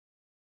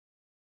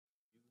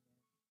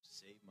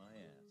save my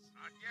ass.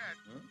 Not yet.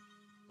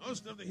 Huh?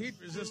 Most of the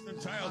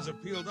heat-resistant tiles are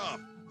peeled off.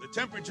 The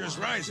temperature's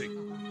rising.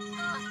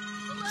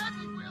 The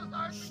landing wheels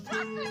aren't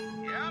retracted.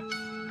 Yep.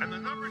 And the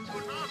number 2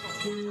 nozzle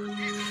won't work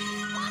either.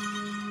 What?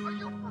 Are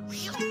you for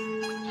real?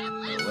 We can't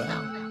live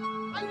without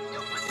them. I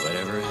knew it.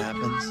 Whatever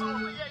happens, I'm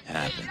only 18.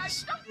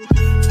 happens. I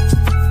don't...